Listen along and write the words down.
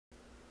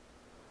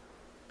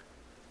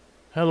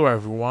Hello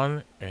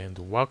everyone and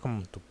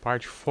welcome to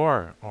part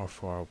 4 of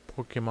our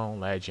Pokemon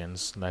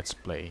Legends Let's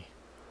Play.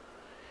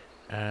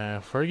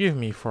 Forgive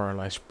me for our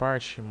last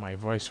part, my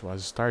voice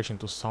was starting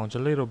to sound a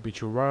little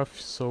bit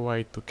rough, so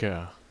I took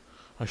a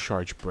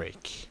short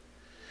break.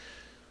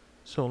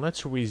 So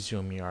let's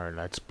resume our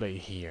Let's Play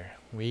here.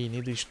 We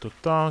needed to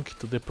talk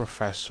to the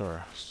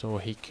professor so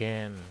he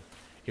can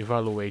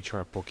evaluate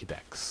your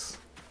Pokédex.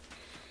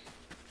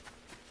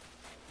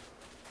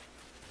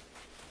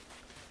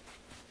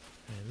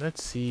 And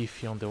let's see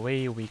if on the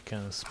way we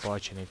can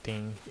spot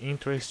anything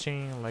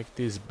interesting like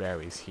these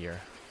berries here.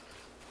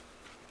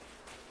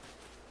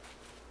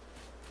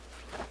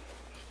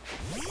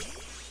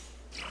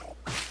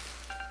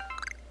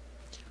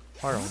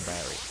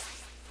 Hornberry.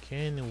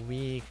 Can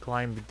we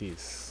climb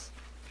this?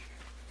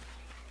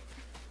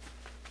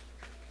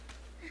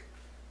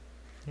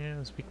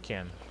 Yes, we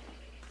can.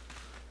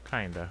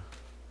 Kinda.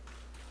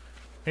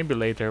 Maybe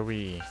later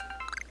we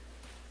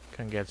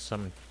can get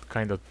some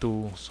kind of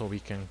tool so we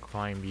can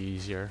climb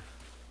easier.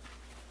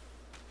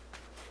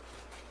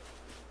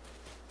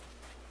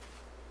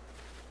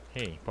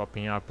 Hey,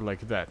 popping up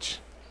like that.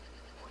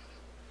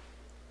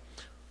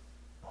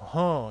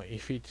 Oh,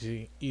 if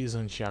it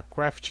isn't a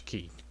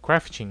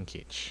crafting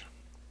kit.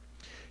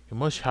 You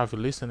must have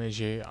listened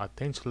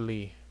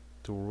attentively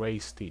to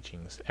Ray's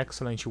teachings.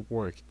 Excellent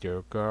work,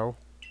 dear girl.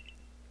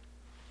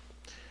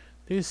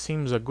 This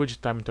seems a good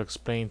time to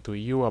explain to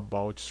you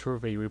about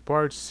survey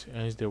reports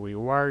and the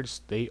rewards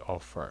they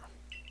offer.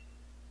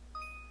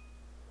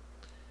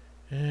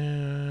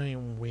 When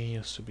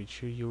you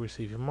submit, you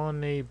receive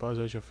money,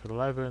 budget of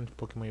 11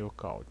 Pokemon you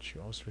caught.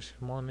 You also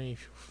receive money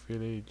if you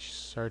fulfill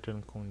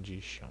certain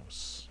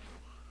conditions.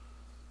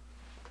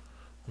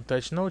 On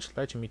that note,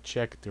 let me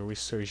check the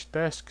research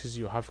tasks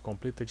you have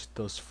completed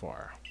thus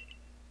far.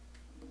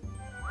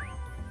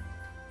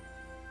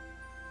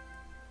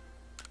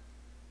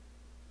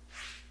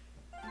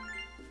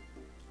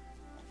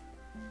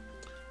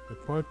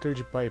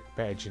 Reported by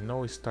Page,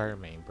 no star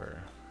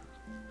member.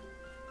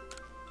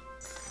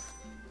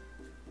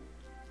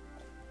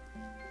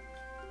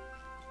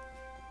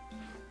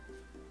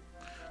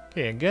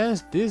 Okay, I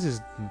guess this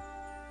is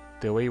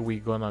the way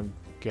we're gonna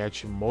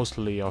get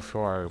mostly of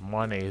our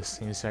money,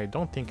 since I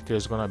don't think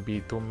there's gonna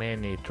be too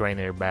many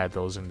trainer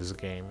battles in this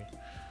game.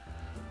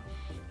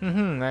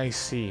 I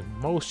see.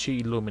 Most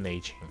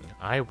illuminating.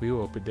 I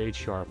will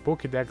update your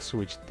Pokédex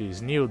with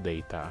this new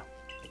data.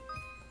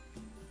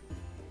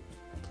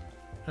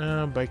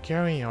 By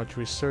carrying out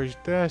research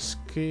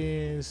tasks,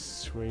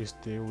 raise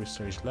the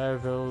research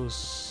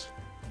levels.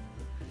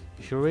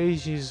 If you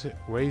raise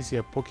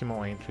a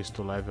Pokemon entries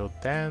to level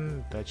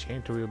 10, that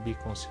entry will be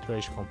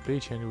considered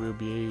complete and will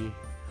be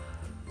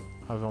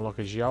have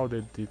unlocked all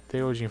the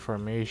detailed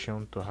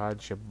information to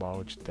add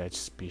about that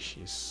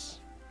species.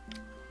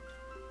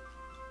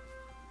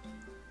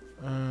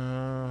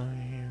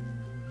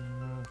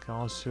 You can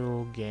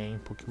also gain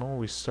Pokemon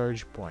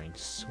research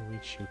points,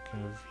 which you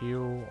can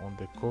view on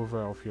the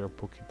cover of your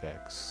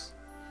Pokédex.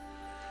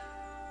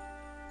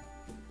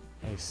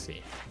 I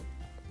see.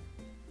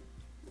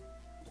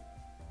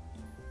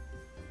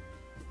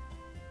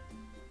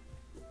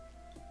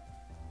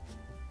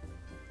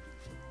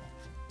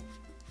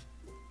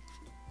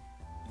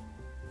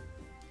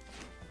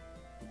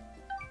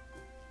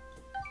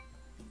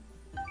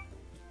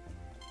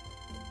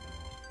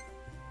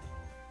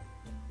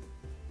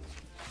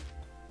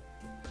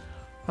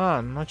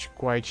 Not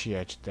quite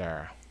yet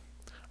there.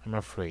 I'm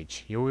afraid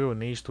you will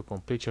need to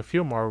complete a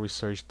few more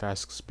research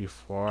tasks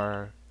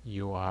before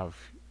you are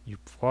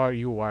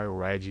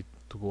ready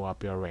to go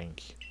up your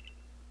rank.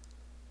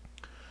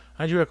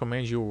 I do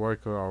recommend you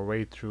work your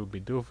way through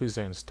Bidoofi's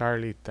and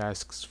Starly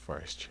tasks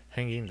first.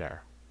 Hang in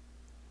there.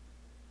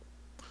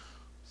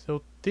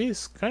 So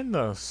this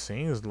kinda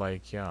seems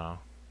like how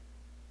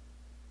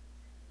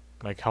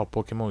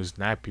Pokemon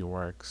Snap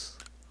works.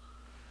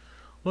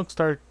 Looks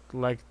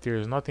like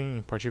there's nothing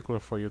in particular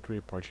for you to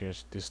report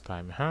this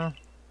time, huh?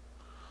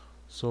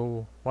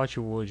 So, what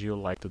would you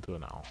like to do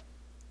now?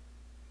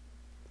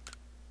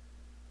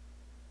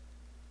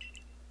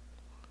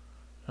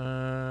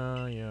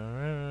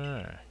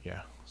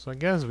 Yeah. So I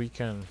guess we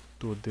can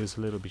do this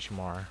a little bit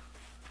more.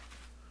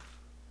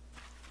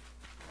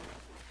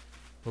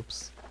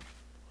 Oops.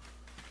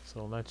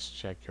 So let's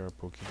check your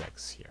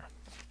Pokédex here.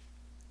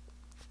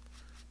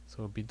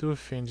 So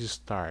Bidoof and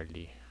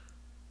Starly.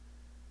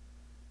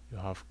 You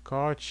have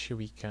caught,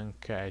 we can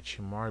catch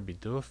more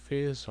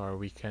Bidoofs, or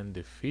we can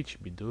defeat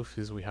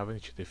Bidoofs. We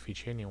haven't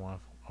defeated any one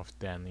of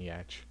them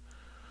yet.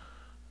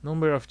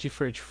 Number of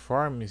different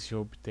forms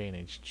you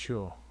obtained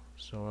too.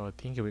 So I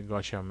think we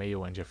got a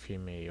male and a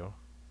female.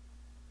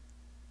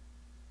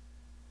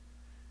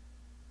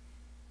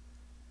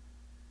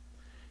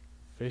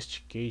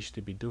 Investigate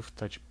the Bidoof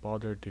that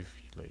bothered the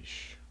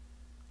village.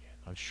 Yeah,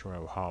 not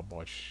sure how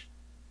about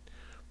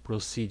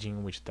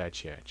proceeding with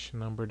that yet.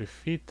 Number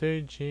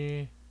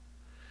defeated.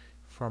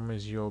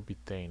 Forms you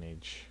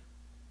obtained.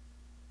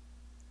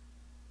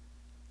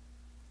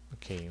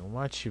 Okay,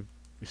 what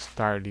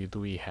Starly do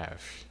we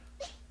have?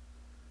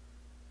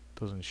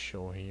 Doesn't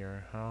show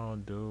here. How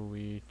do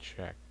we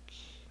check?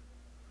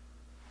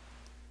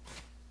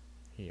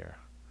 Here.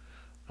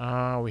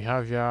 We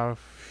have a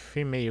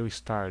female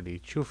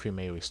Starly, 2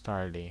 female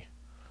Starly.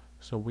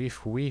 So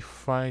if we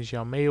find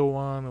a male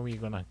one, we're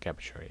gonna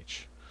capture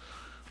it.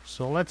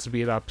 So let's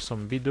beat up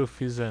some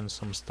Bidoofies and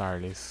some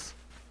Starlies.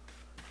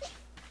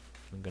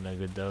 I'm gonna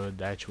do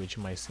that with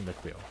my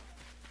Cyndaquil.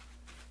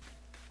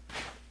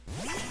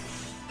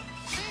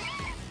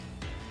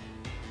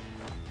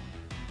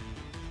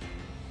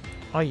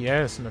 Oh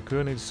yes,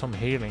 Cyndaquil needs some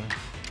healing.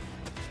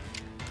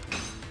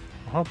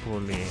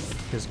 Hopefully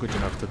he's good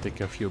enough to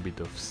take a few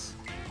Bidoofs.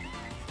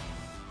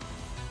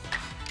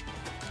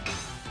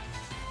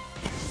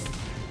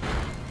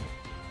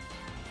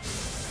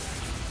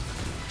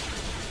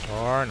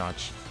 Or not.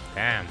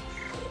 Damn.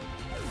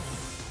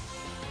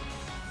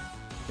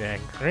 Yeah,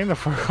 kinda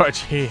forgot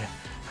he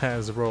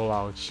has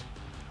rollout.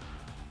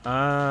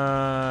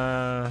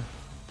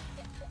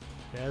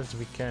 Yes,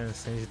 we can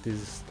change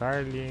this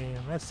Starly.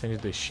 Let's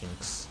change the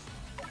Shinx.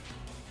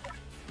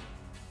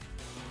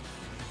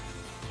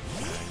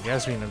 I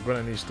guess we're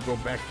gonna need to go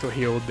back to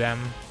heal them.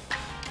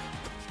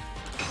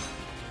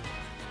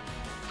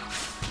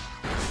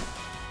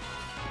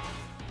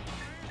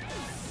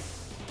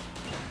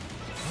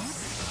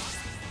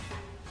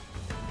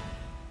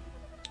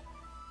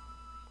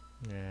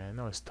 Yeah,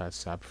 no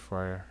stats up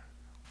for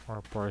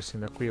our poor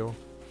Cyndaquil.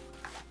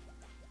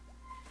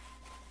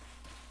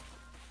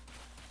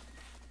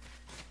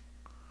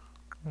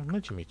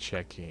 Let me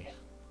check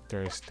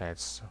their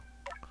stats.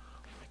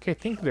 I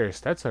think their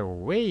stats are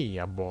way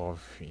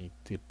above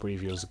the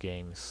previous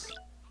games.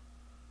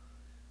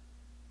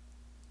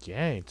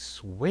 Yeah,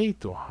 it's way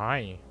too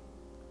high.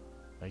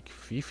 Like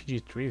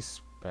 53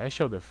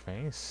 special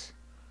defense.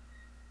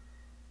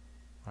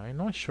 I'm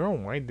not sure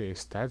why the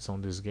stats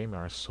on this game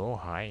are so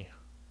high.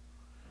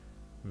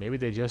 Maybe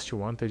they just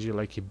wanted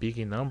like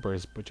big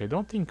numbers, but I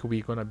don't think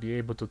we're gonna be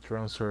able to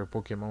transfer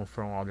Pokemon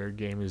from other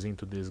games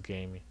into this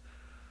game.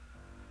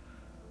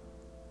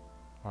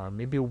 Or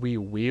maybe we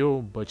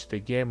will, but the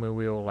game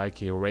will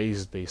like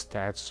erase the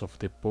stats of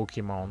the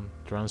Pokemon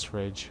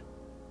transferred.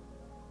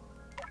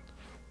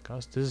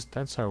 Because these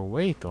stats are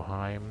way too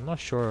high. I'm not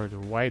sure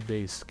why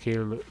they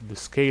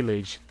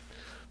scalage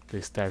the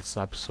stats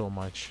up so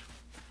much.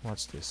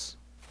 What's this?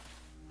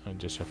 Oh,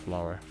 just a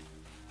flower.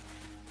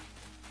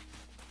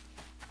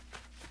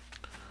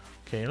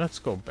 Okay, let's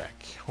go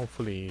back.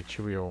 Hopefully it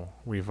will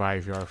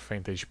revive your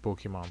vintage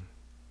Pokemon.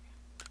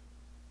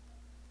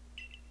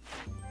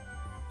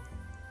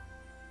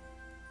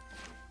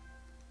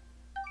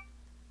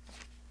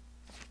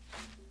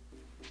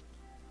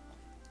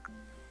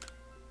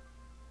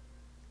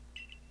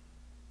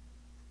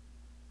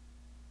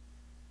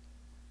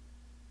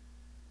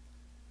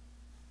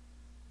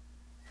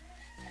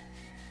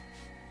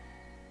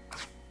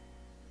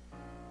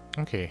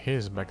 Okay,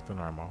 he's back to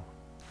normal.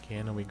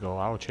 Can we go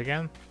out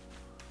again?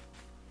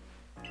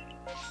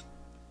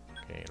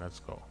 Okay, let's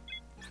go.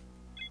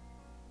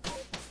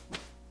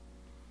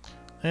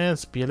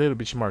 Let's be a little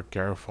bit more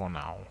careful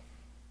now.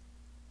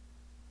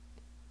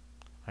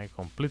 I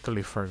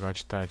completely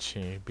forgot that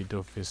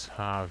Bidoofies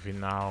have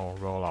now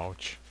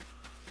rollout.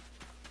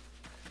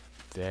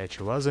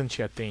 That wasn't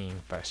a thing in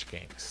past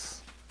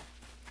games.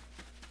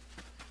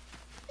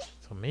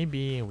 So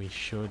maybe we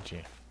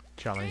should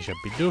challenge a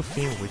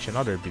Bidoof with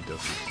another Bidoof.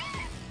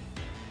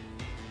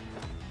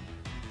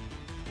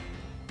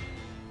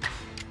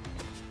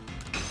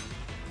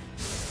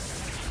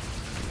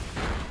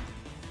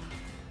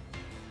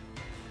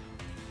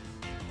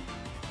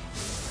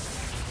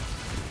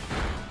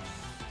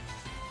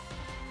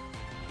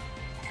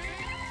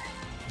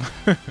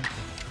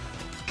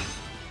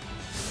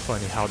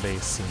 Funny how they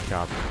sync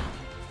up.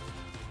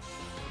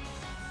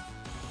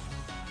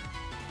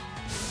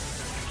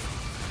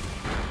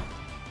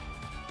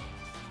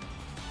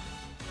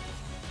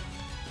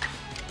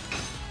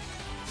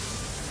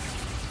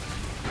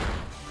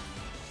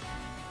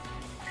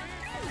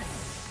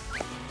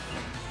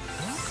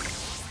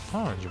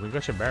 Oh, we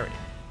got a berry.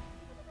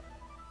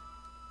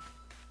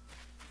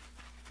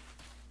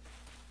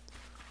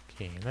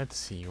 Okay, let's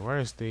see.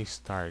 Where's the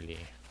Starly?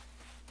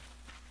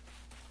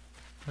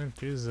 And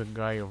there's a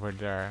guy over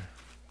there.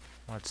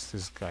 What's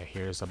this guy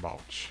here is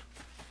about?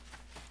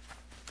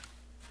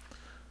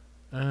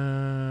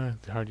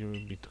 Hard it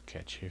will be to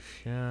catch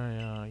if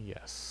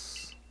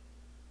yes.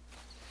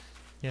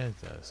 Yeah,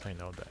 it does. I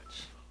know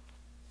that.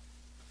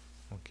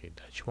 Okay,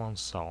 that one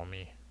saw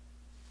me.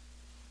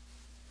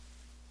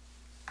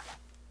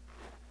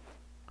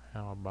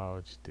 How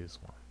about this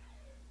one?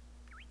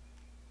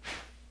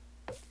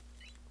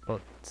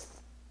 But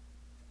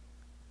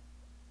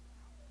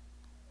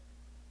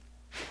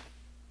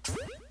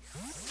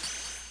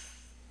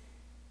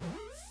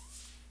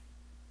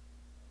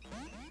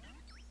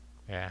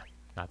yeah,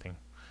 nothing.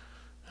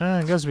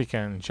 I guess we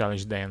can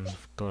challenge them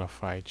to a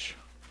fight.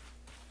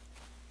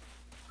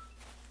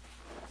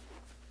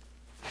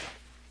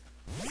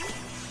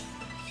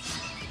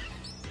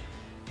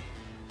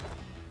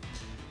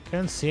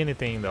 Can't see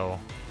anything though.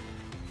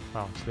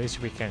 Well, at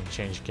least we can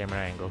change camera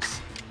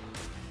angles.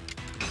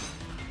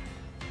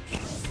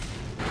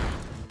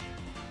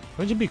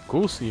 Would it be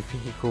cool if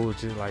he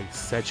could like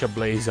set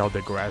ablaze all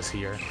the grass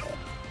here?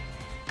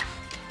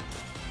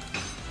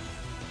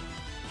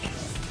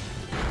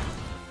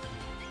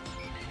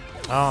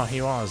 Oh,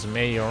 he was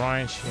Mayo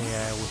Orange.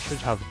 Yeah, we should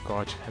have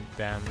got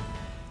them.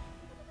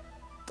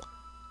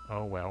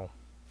 Oh well.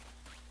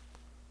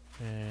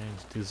 And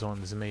this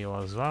one is male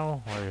as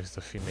well. Where is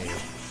the female?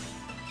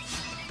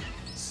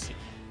 Let's see.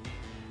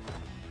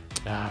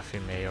 Ah,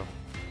 female.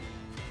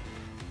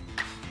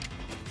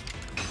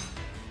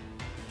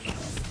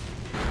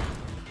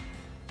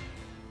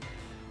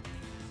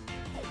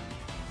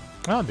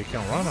 Oh, they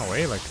can run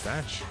away like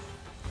that.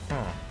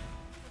 Huh.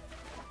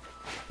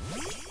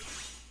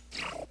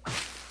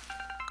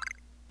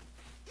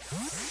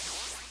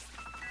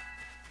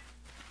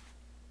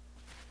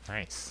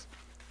 Nice.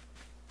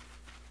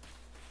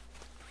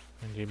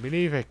 And you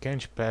believe I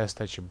can't pass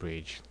that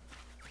bridge.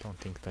 Don't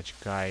think that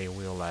guy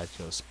will let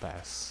us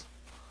pass.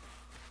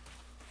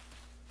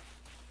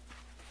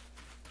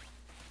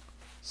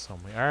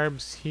 Some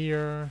herbs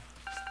here.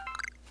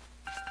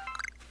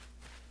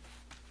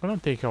 Gonna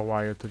take a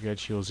while to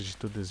get used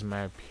to this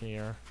map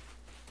here.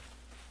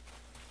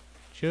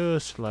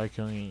 Just like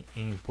in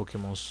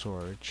Pokemon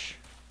Sword.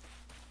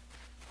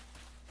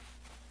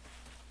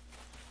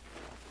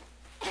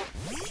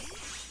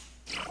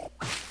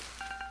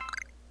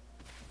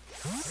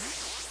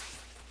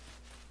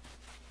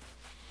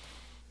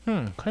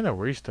 Kinda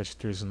wish that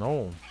there's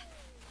no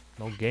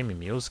game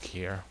music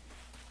here.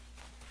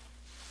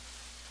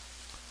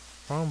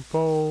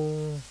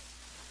 Rumple.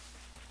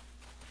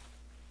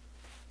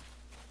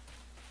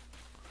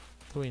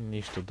 Do we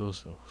need to do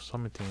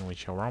something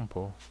with a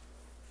Rumple?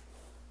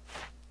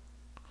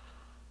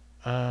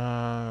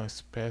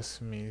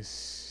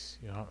 Specimens.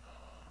 Yeah.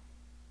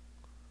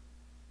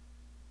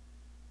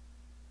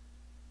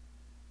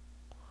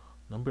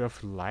 Number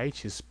of light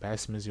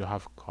specimens you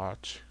have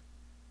caught.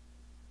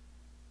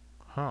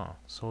 Huh,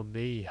 so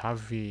they have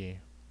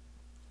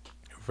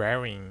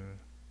varying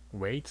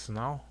weights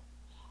now.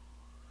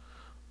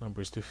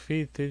 Numbers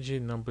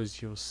defeated,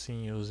 numbers you've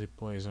seen use a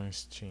poison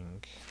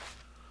sting.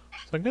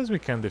 So I guess we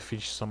can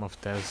defeat some of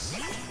these.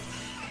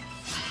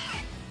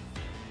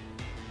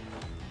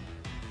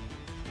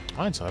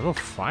 Oh, it's level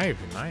 5,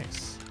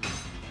 nice.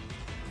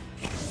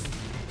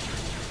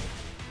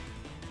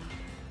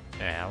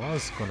 Yeah, I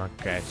was gonna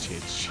catch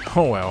it.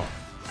 Oh well.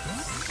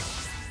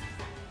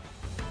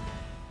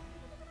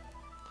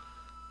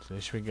 At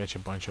least we get a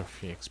bunch of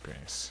free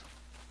experience.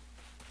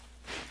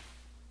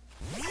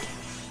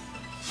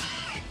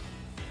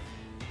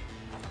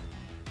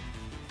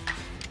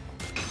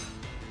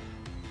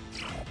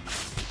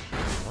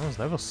 Oh, it's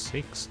level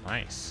 6,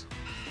 nice.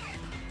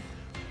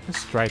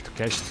 Let's try to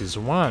catch this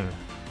one.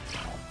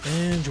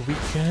 And we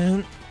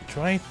can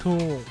try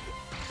to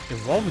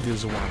evolve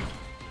this one.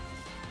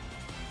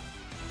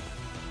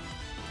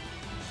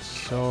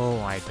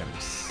 So,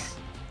 items.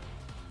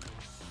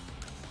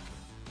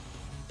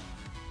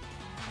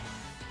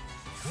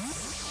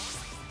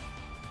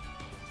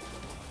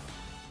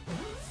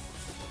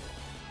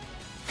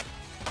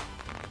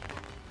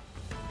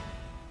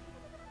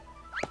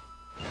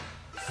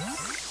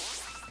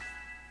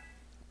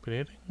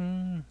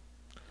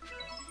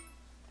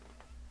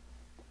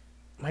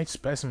 Night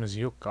specimens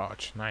you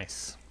caught,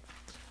 nice.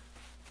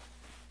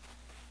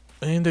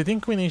 And I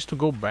think we need to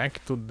go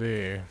back to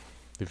the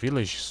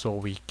village so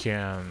we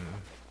can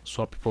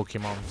swap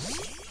Pokemons.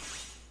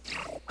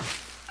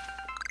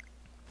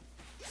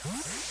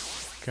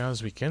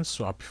 Because we can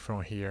swap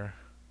from here.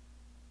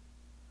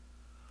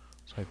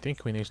 So I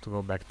think we need to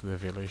go back to the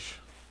village.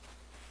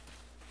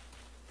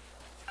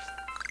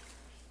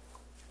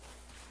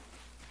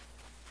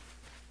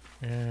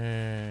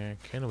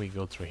 Can we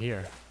go through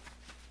here?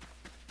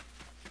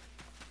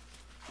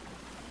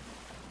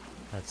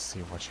 Let's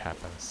see what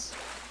happens.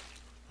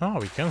 Oh,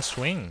 we can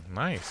swing.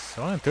 Nice.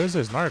 Oh, and there's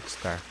a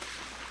Snorlax there.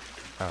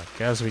 I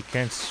guess we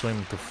can't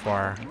swim too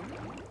far.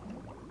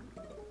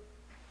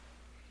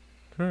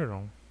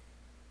 Turtle.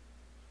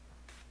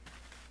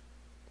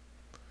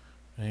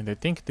 And I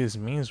think this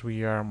means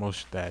we are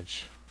almost dead.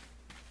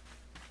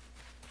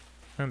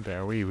 And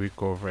there we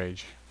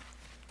recovered.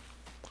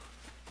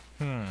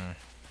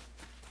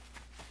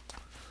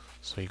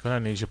 So you're gonna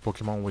need a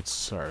Pokemon with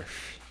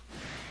Surf.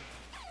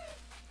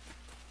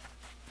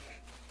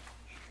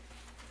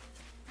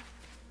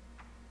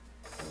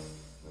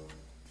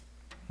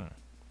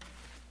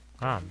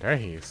 Ah, there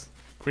he is.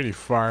 Pretty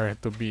far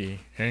to be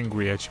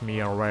angry at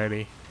me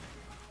already.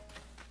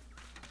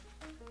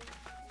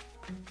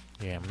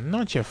 Yeah, I'm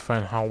not a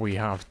fan how we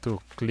have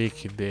to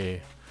click the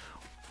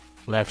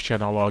left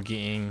channel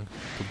login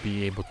to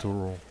be able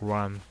to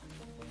run.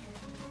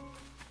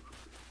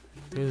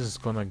 This is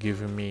gonna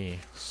give me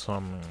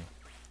some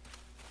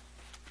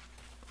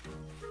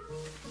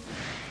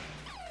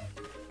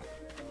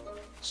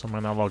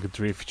analog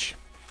drift.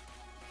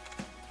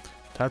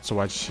 That's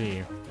what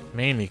she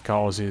mainly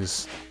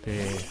causes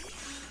the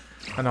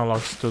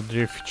analogs to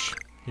drift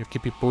You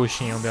keep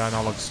pushing on the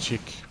analog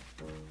stick.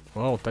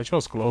 Whoa, that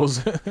was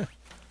close.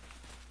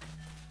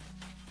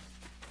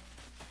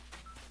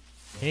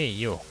 Hey,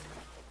 you.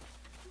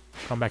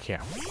 Come back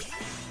here.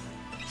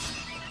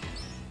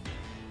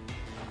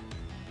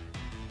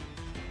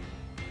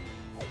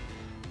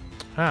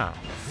 Ah.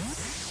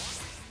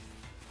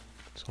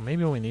 So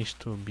maybe we need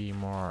to be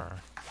more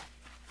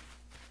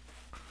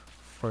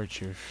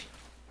furtive.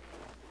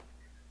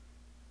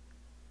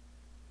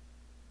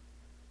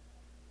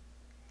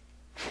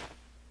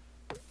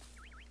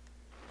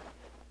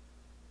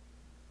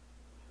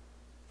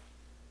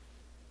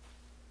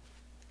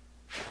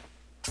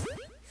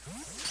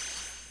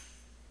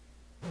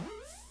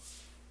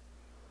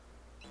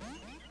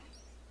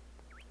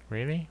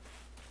 Really?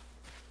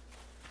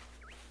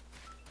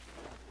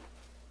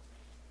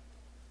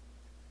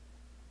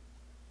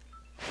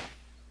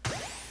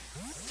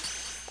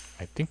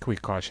 I think we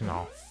caught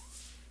now.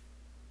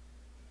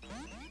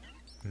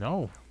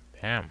 No,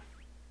 damn.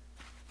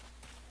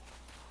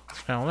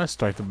 Now let's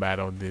try to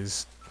battle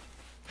this.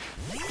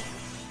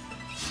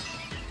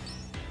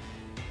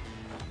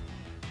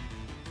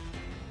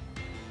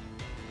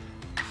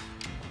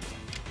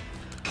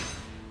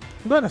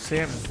 I'm gonna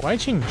say I'm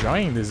quite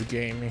enjoying this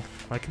game.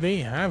 Like they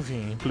have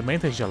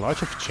implemented a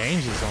lot of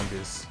changes on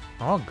this.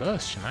 Oh,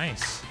 Gust,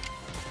 nice.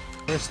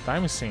 First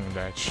time seeing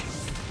that.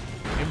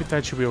 Maybe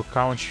that will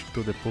count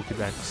to the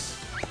Pokédex.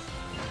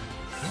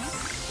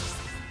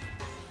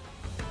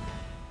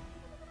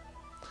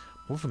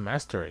 Move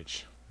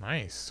Masterage.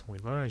 Nice. We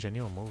learned a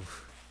new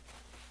move.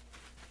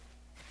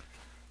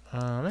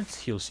 Let's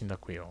heal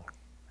Cyndaquil.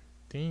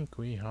 Think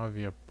we have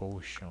a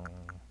potion.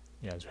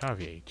 Yes, we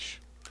have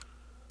H.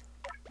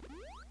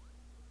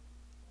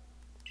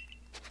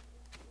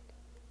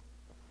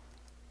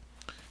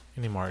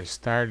 Any more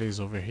Starlies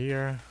over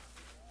here?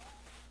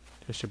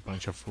 Just a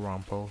bunch of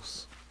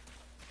Rumples.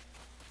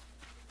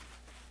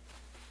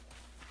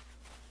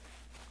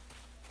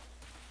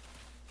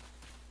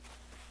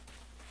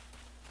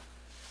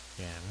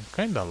 Yeah, I'm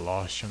kinda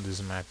lost on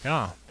this map.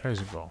 Ah, there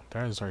you go.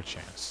 There's our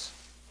chance.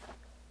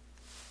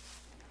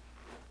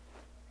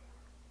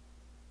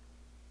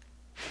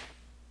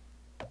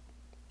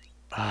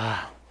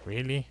 Ah,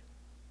 really?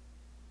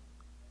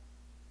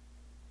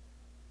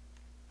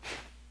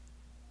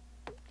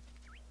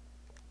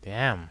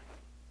 Damn.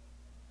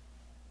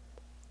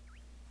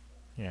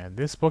 Yeah,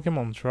 this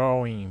Pokeball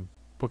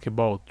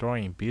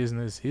throwing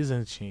business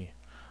isn't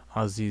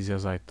as easy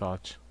as I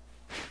thought.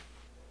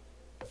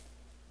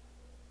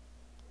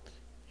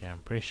 Yeah, I'm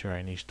pretty sure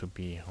I need to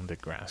be on the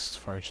grass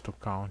for it to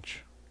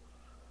count.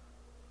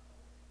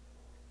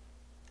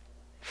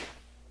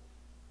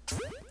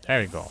 There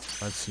we go.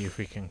 Let's see if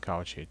we can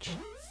couch it.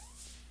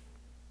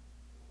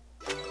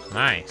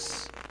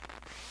 Nice.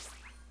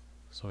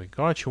 So we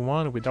got you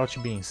one without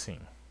you being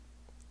seen.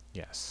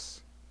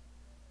 Yes.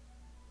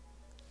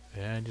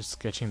 And it's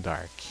getting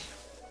dark.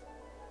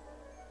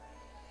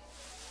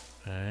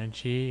 And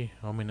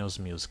ominous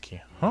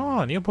music.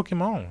 Oh, new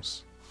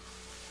Pokemons.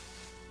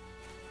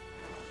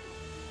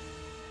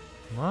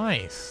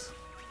 Nice.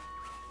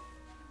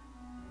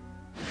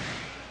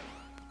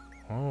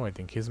 Oh, I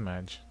think he's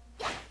mad.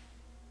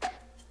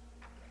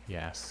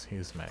 Yes,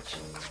 he's mad.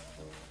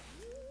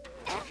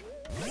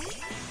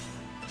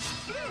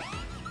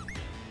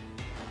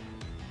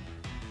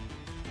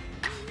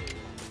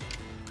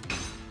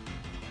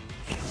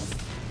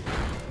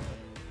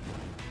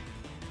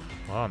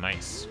 Oh,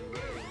 nice.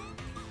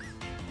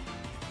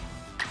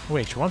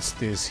 Wait, what's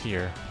this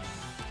here?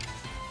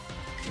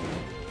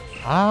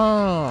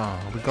 Ah,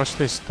 we got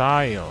the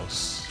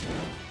styles.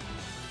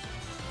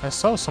 I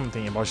saw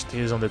something about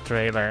this on the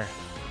trailer.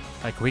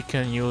 Like we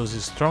can use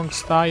strong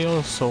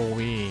style so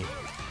we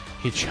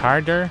hit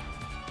harder.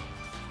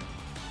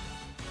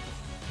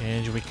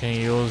 And we can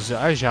use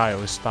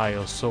agile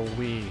style so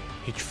we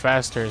hit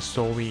faster,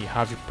 so we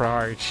have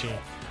priority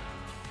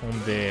on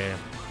the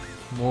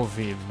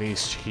movie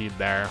list here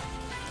there,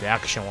 the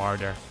action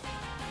order.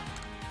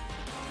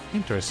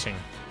 Interesting.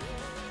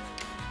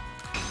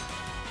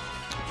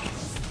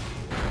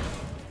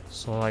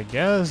 So I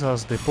guess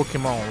as the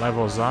Pokemon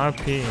levels up,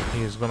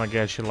 he's gonna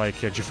get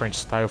like a different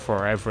style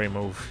for every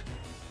move.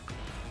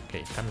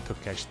 Okay, time to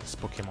catch this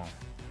Pokemon.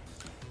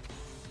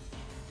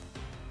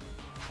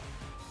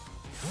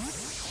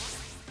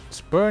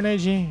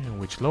 Spurnage,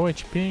 with low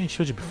HP,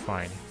 should be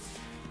fine.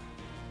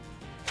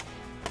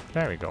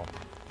 There we go.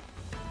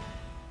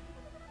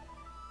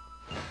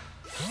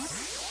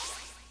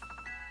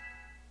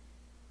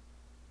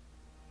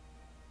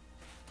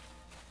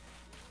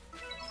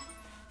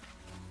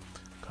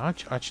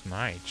 Catch at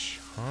night,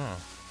 huh?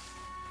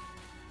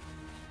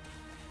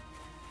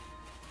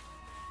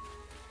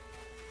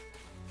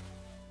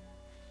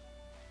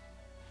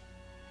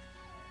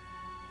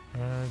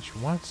 And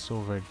what's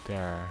over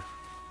there?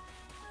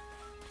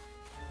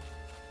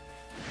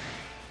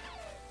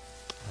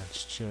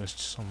 That's just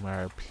some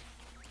herb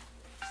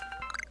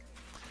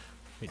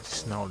with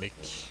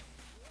Snowlick.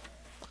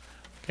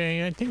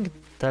 Okay, I think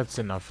that's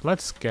enough.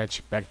 Let's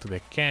get back to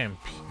the camp,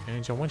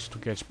 and I want you to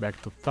get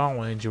back to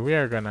town and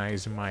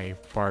reorganize my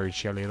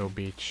party a little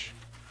bit.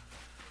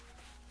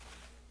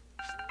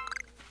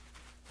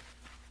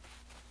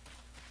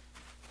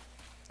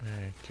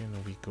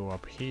 Can we go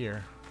up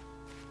here?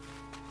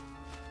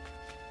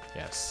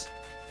 Yes.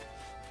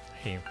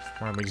 Hey,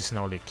 more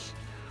medicinal leak.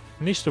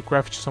 We need to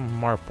craft some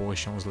more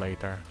potions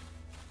later.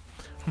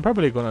 I'm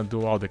probably gonna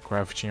do all the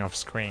crafting off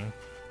screen.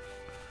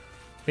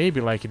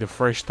 Maybe like the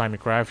first time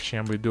crafting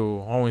I will do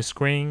on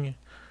screen,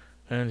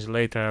 and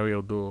later I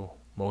will do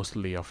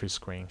mostly off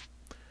screen.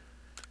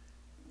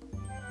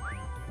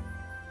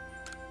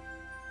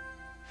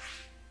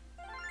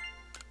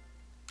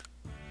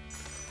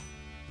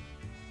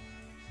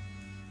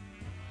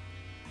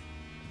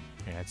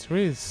 Yeah, it's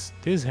really,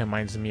 this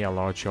reminds me a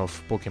lot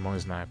of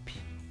Pokemon Snap.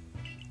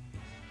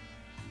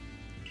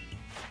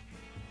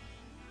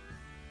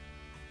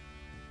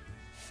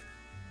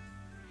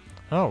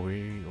 Oh,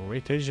 we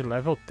reached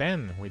level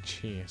 10 with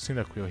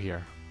Cyndaquil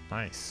here.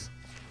 Nice.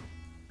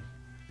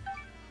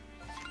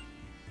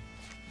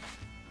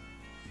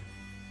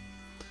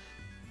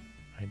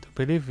 I do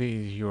believe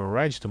you're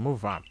ready to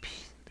move up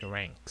the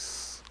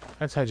ranks.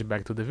 Let's head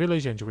back to the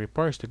village and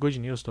report the good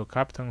news to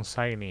Captain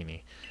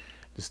Sailini.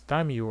 This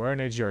time you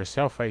earned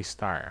yourself a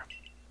star.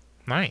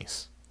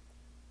 Nice.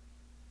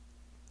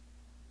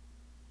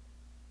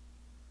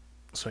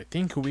 So I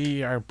think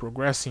we are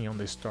progressing on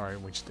the story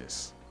with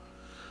this.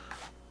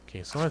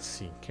 Okay, so let's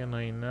see. Can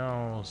I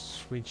now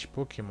switch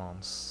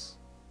Pokemons?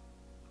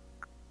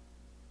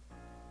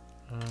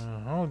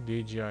 How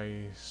did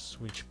I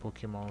switch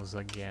Pokemons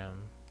again?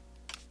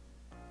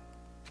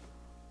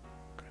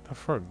 I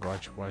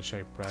forgot what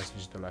I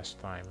pressed the last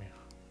time.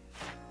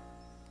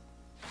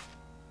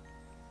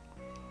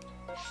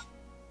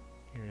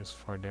 Here's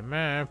for the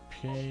map.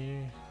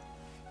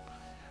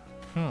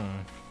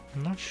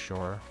 Not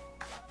sure.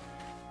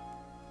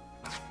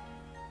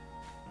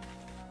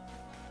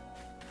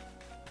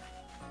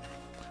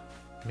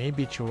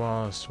 Maybe it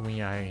was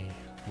when I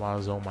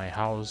was on my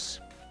house.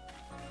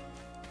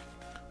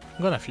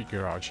 I'm gonna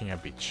figure out in a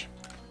bit.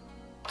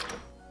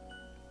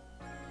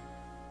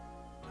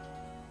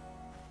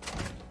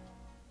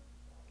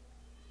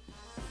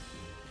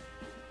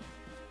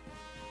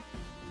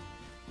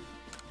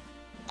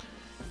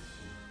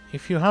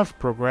 If you have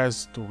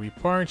progress to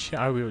report,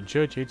 I will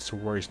judge its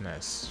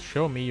worthiness.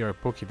 Show me your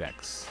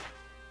Pokédex.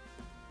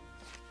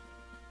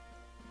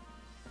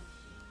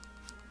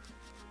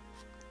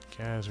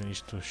 Guess we need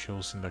to show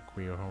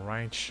Cyndaquil,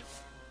 alright?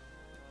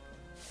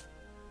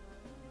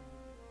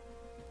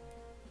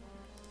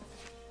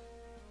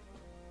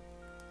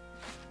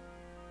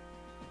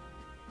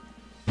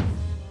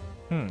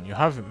 You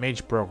have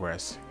made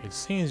progress. It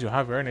seems you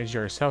have earned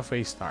yourself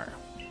a star.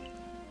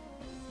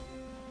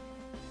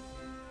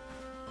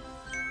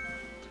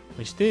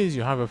 With this,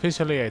 you have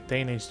officially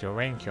attained the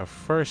rank of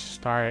first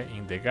star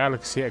in the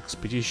Galaxy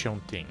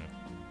Expedition team.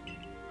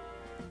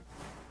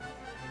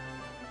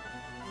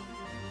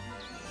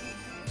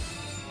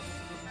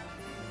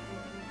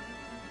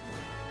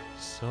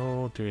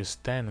 So there's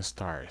 10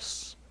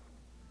 stars.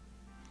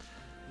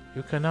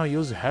 You can now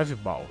use heavy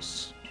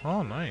balls.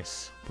 Oh,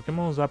 nice.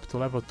 Pokémons up to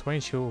level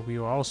 20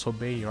 will also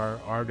obey your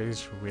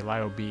orders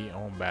reliably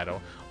on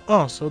battle.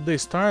 Oh, so the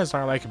stars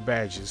are like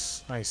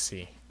badges. I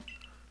see.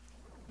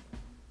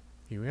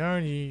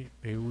 The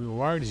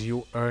rewards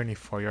you earn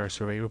for your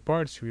survey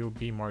reports will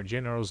be more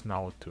generous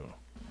now too.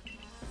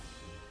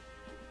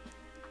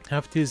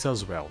 Have these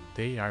as well.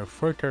 They are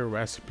further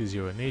recipes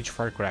you need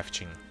for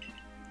crafting.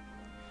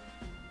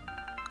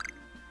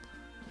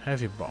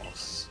 Heavy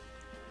balls.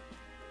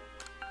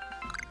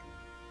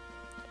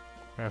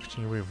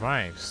 Crafting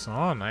revives.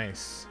 Oh,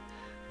 nice.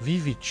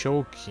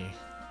 Vivichoke.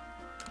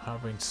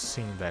 Haven't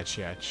seen that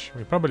yet.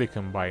 We probably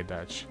can buy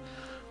that.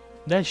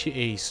 That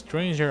a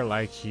stranger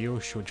like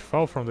you should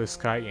fall from the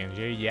sky and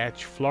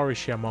yet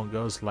flourish among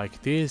us like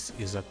this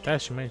is a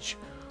testament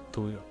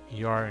to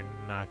your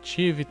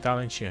native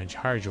talent and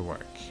hard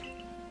work.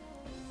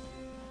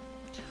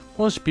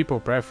 Most people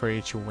prefer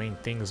it when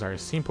things are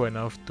simple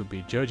enough to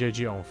be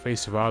judged on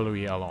face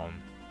value alone.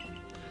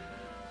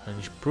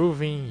 And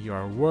proving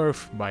your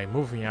worth by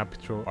moving up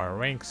through our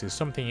ranks is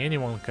something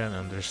anyone can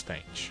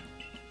understand.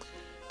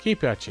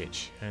 Keep at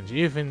it, and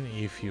even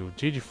if you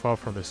did fall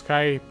from the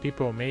sky,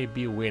 people may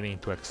be willing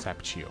to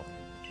accept you.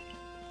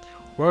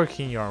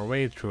 Working your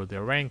way through the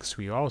ranks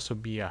will also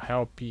be a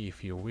help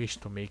if you wish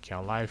to make a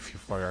life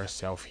for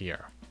yourself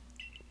here.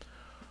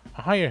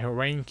 A higher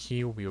rank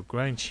will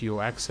grant you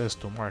access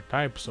to more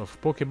types of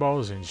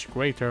Pokeballs and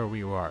greater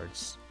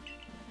rewards.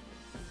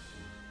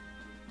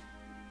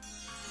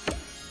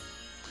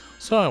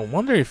 So I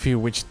wonder if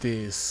with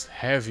this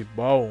heavy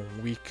ball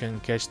we can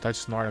catch that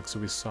Snorlax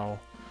we saw.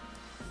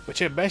 But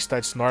I bet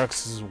that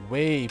Snorlax is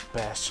way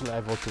past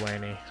level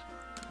 20.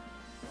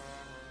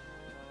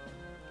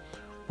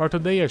 For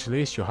today at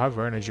least you have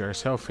earned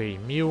yourself a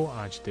meal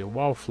at the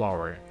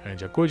Wallflower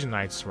and a good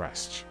night's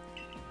rest.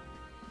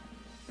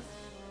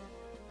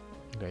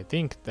 And I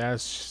think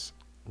that's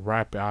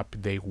wrap up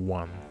day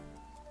 1.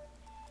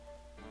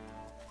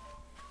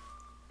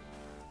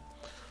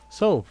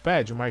 So,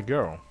 Padge, my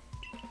girl,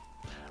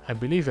 I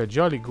believe a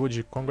jolly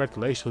good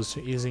congratulations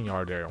is in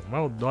order.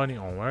 Well done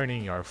on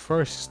earning your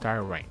first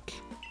star rank.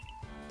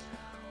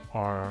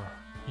 Our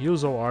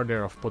usual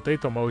order of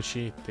potato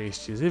mochi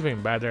tastes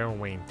even better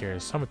when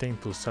there's something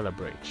to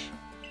celebrate.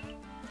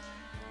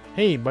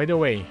 Hey, by the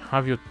way,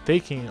 have you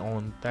taken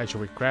on that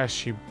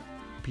request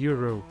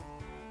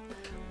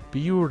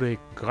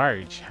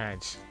Beauregard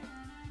had?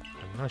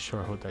 I'm not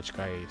sure who that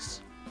guy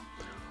is.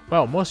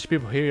 Well, most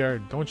people here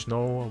don't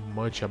know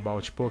much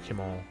about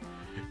Pokemon.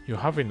 You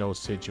haven't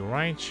noticed it,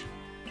 right?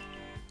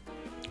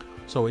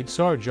 So it's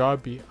our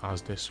job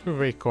as the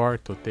Survey Corps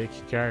to take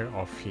care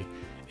of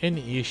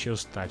any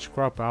issues that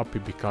crop up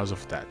because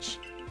of that.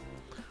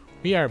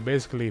 We are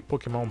basically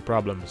Pokemon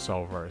problem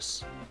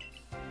solvers.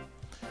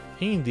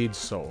 Indeed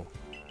so.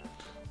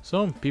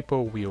 Some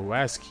people will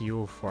ask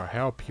you for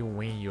help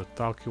when you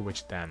talk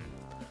with them,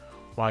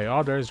 while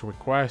others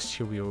request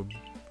you will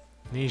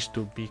need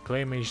to be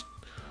claimed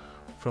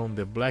from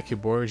the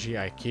blackboard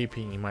I keep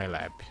in my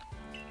lab.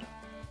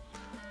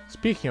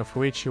 Speaking of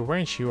which,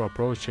 weren't you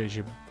approached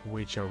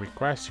with a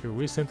request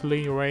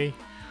recently, Ray?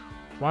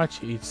 What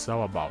it's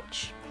all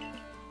about?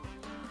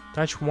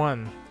 That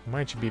one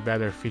might be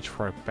better fit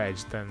for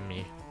pets than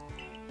me.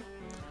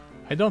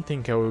 I don't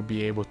think I will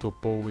be able to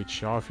pull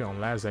it off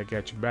unless I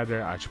get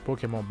better at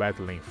Pokemon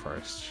battling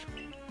first.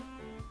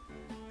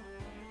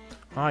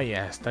 Ah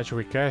yes, that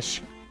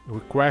request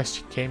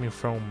came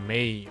from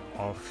Mai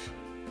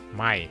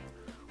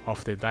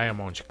of the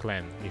Diamond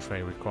Clan, if I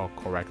recall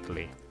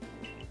correctly.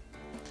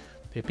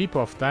 The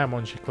people of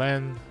Diamond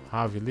Clan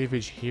have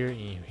lived here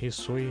in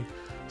Hisui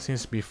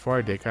since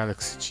before the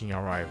Galaxy Team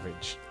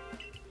arrived.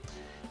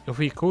 If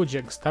we could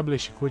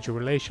establish good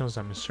relations,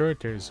 I'm sure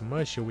there's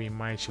much we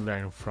might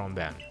learn from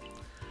them,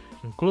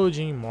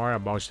 including more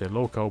about the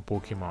local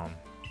Pokemon.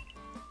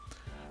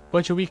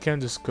 But we can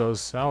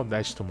discuss all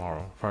that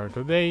tomorrow. For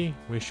today,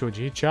 we should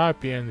hitch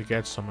up and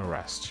get some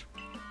rest.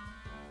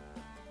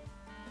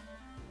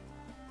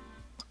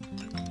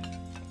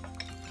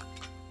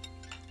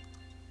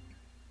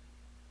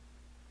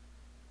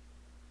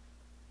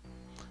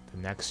 The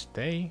next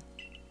day.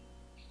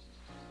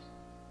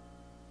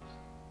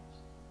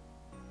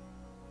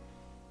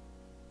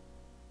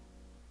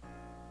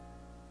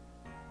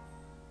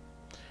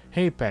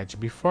 Hey Pat,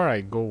 before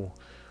I go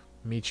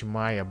meet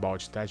Mai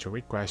about that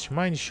request,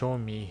 mind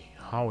showing me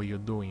how you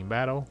do in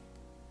battle?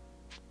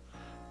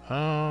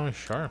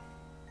 Sure.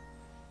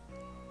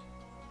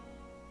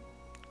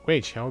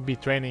 Great, I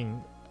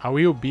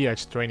will be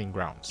at training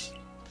grounds.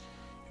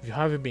 If you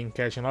have been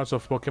catching lots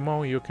of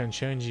Pokemon, you can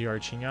change your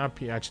team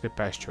up at the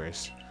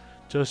pastures,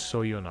 just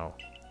so you know.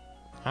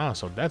 Ah,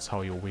 so that's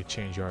how you will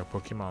change your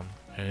Pokemon.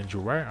 And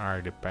where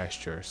are the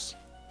pastures?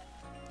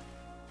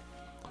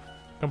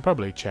 I can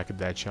probably check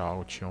that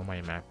out on my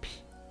map.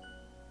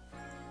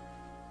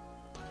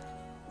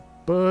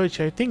 But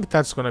I think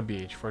that's gonna be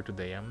it for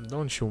today. I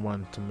don't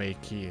want to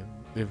make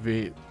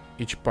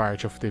each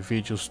part of the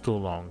videos too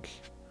long.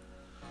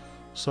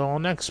 So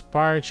on next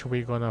part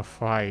we're gonna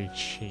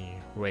fight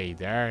Ray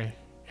there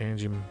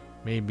and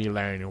maybe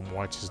learn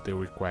what is the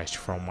request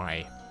from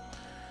Mai.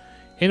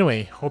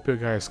 Anyway, hope you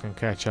guys can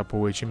catch up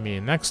with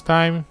me next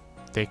time.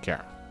 Take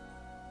care.